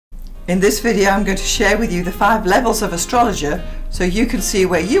In this video I'm going to share with you the 5 levels of astrologer so you can see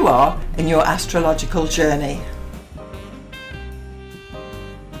where you are in your astrological journey.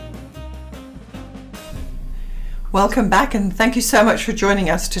 Welcome back and thank you so much for joining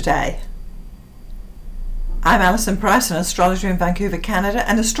us today. I'm Alison, an astrologer in Vancouver, Canada,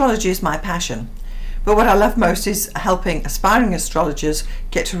 and astrology is my passion. But what I love most is helping aspiring astrologers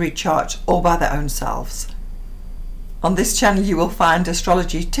get to read charts all by their own selves. On this channel you will find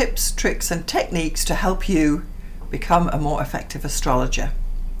astrology tips, tricks and techniques to help you become a more effective astrologer.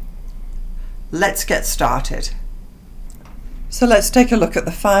 Let's get started. So let's take a look at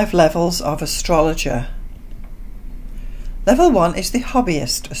the 5 levels of astrologer. Level 1 is the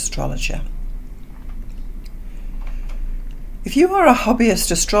hobbyist astrologer. If you are a hobbyist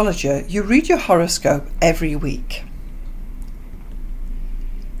astrologer, you read your horoscope every week.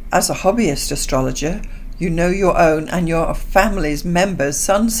 As a hobbyist astrologer, you know your own and your family's members'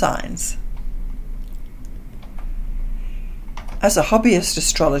 sun signs. As a hobbyist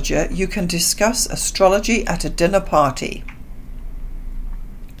astrologer, you can discuss astrology at a dinner party.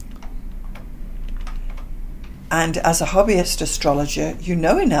 And as a hobbyist astrologer, you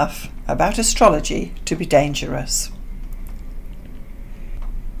know enough about astrology to be dangerous.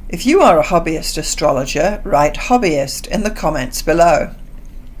 If you are a hobbyist astrologer, write hobbyist in the comments below.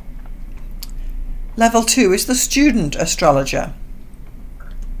 Level 2 is the student astrologer.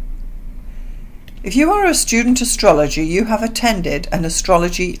 If you are a student astrologer, you have attended an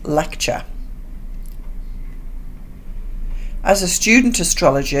astrology lecture. As a student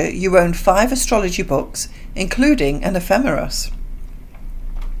astrologer, you own 5 astrology books, including an ephemeris.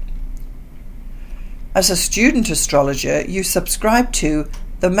 As a student astrologer, you subscribe to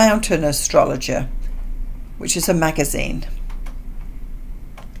The Mountain Astrologer, which is a magazine.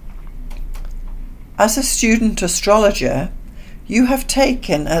 As a student astrologer, you have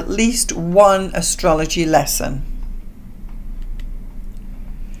taken at least one astrology lesson.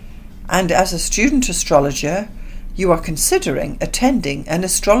 And as a student astrologer, you are considering attending an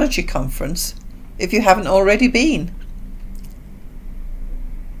astrology conference if you haven't already been.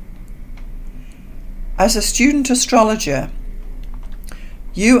 As a student astrologer,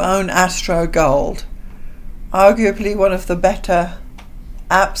 you own Astro Gold, arguably one of the better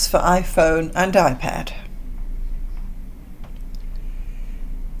apps for iPhone and iPad.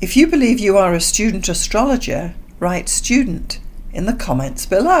 If you believe you are a student astrologer, write student in the comments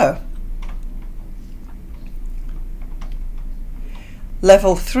below.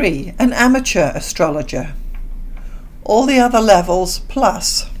 Level 3, an amateur astrologer. All the other levels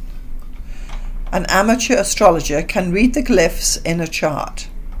plus. An amateur astrologer can read the glyphs in a chart.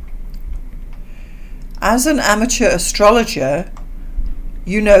 As an amateur astrologer,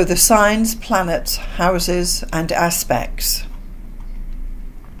 you know the signs, planets, houses, and aspects.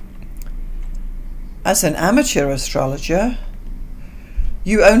 As an amateur astrologer,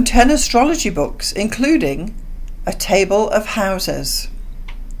 you own 10 astrology books, including a table of houses.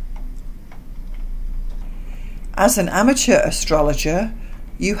 As an amateur astrologer,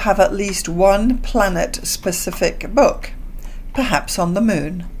 you have at least one planet-specific book, perhaps on the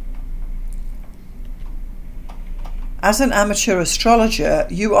moon. As an amateur astrologer,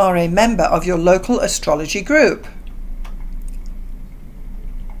 you are a member of your local astrology group.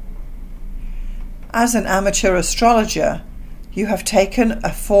 As an amateur astrologer, you have taken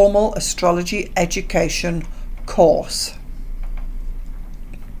a formal astrology education course.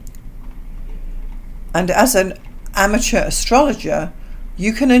 And as an amateur astrologer,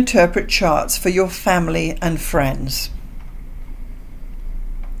 you can interpret charts for your family and friends.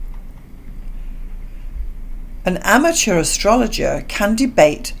 An amateur astrologer can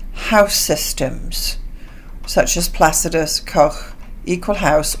debate house systems, such as Placidus, Koch, Equal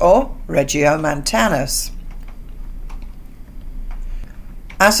House, or Regiomontanus.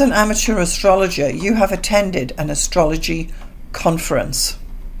 As an amateur astrologer, you have attended an astrology conference.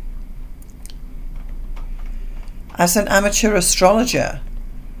 As an amateur astrologer,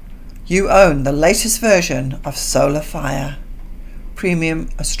 you own the latest version of Solar Fire, premium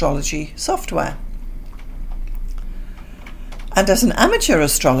astrology software. And as an amateur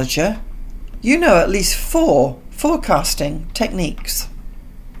astrologer, you know at least 4 forecasting techniques.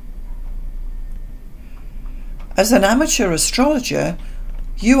 As an amateur astrologer,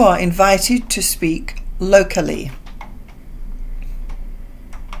 you are invited to speak locally.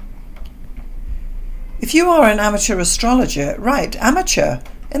 If you are an amateur astrologer, write amateur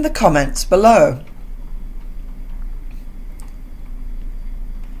in the comments below.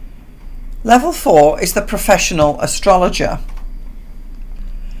 Level 4 is the professional astrologer.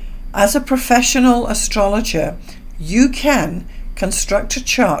 As a professional astrologer, you can construct a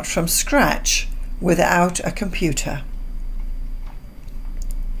chart from scratch without a computer.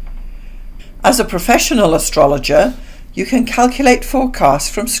 As a professional astrologer, you can calculate forecasts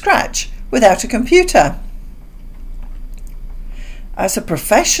from scratch without a computer. As a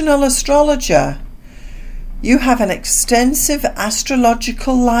professional astrologer, you have an extensive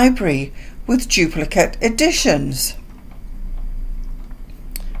astrological library with duplicate editions,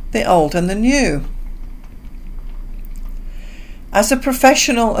 the old and the new. As a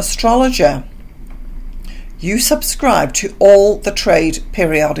professional astrologer, you subscribe to all the trade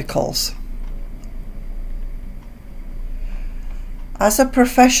periodicals. As a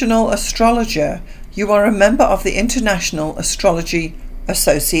professional astrologer, you are a member of the International Astrology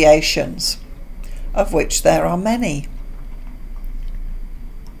Associations, of which there are many.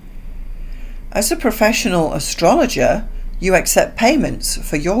 As a professional astrologer, you accept payments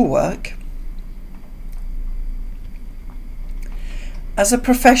for your work. As a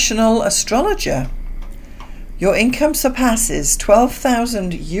professional astrologer, your income surpasses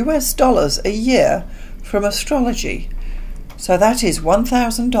 $12,000 a year from astrology, so that is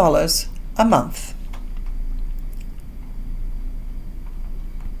 $1,000 a month.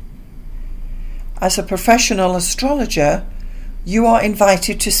 As a professional astrologer, you are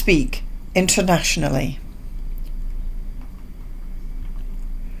invited to speak internationally.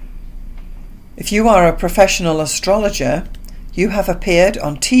 If you are a professional astrologer, you have appeared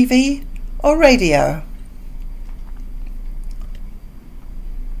on TV or radio.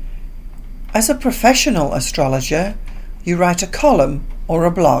 As a professional astrologer, you write a column or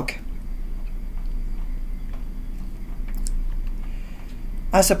a blog.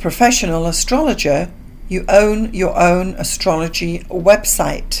 As a professional astrologer, you own your own astrology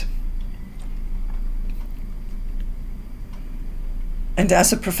website. And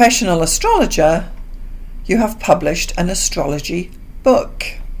as a professional astrologer, you have published an astrology book.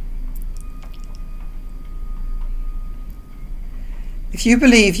 If you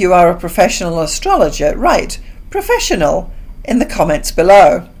believe you are a professional astrologer, write professional in the comments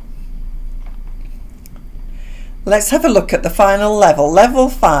below. Let's have a look at the final level, level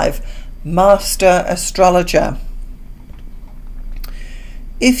 5, Master Astrologer.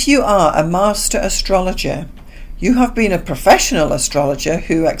 If you are a Master Astrologer, you have been a professional astrologer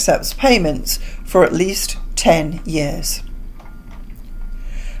who accepts payments for at least 10 years.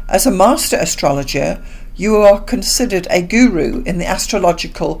 As a Master Astrologer, you are considered a guru in the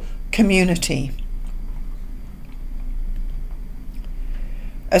astrological community.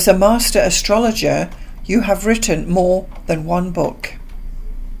 As a Master Astrologer, you have written more than one book.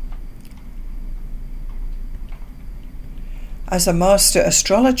 As a Master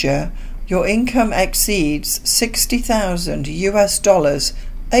Astrologer, your income exceeds $60,000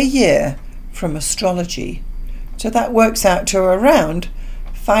 a year from astrology. So that works out to around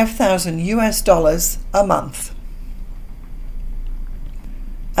 $5,000 a month.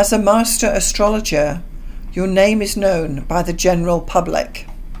 As a Master Astrologer, your name is known by the general public.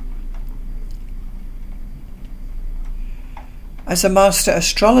 As a Master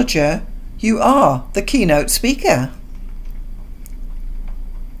Astrologer, you are the keynote speaker.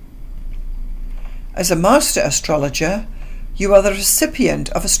 As a Master Astrologer, you are the recipient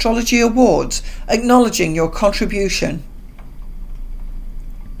of astrology awards acknowledging your contribution.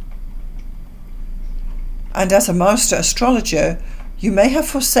 And as a Master Astrologer, you may have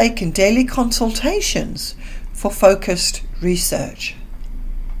forsaken daily consultations for focused research.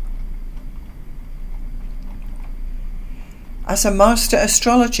 As a Master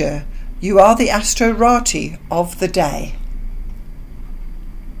Astrologer, you are the astrorati of the day.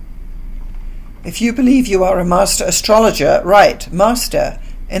 If you believe you are a Master Astrologer, write Master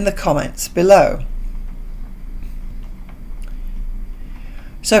in the comments below.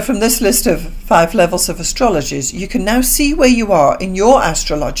 So from this list of 5 levels of astrologies, you can now see where you are in your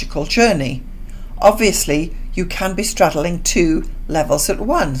astrological journey. Obviously, you can be straddling 2 levels at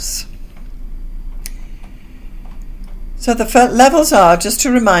once. So the levels are, just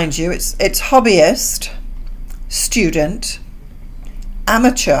to remind you, it's hobbyist, student,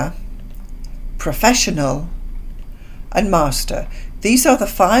 amateur, professional, and master. These are the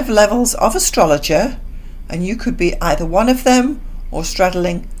 5 levels of astrologer, and you could be either one of them or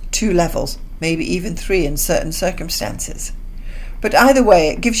straddling 2 levels, maybe even 3 in certain circumstances. But either way,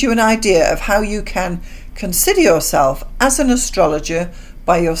 it gives you an idea of how you can consider yourself as an astrologer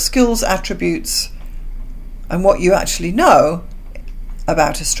by your skills, attributes, and what you actually know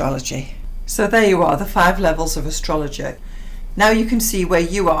about astrology. So there you are, the 5 levels of astrologer. Now you can see where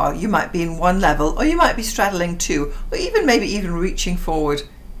you are. You might be in 1 level, or you might be straddling 2, or maybe even reaching forward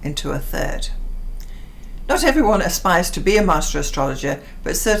into a 3rd. Not everyone aspires to be a master astrologer,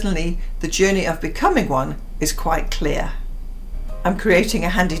 but certainly the journey of becoming one is quite clear. I'm creating a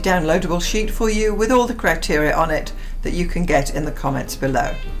handy downloadable sheet for you with all the criteria on it that you can get in the comments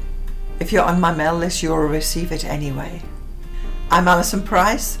below. If you're on my mail list, you'll receive it anyway. I'm Alison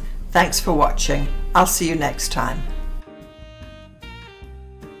Price. Thanks for watching. I'll see you next time.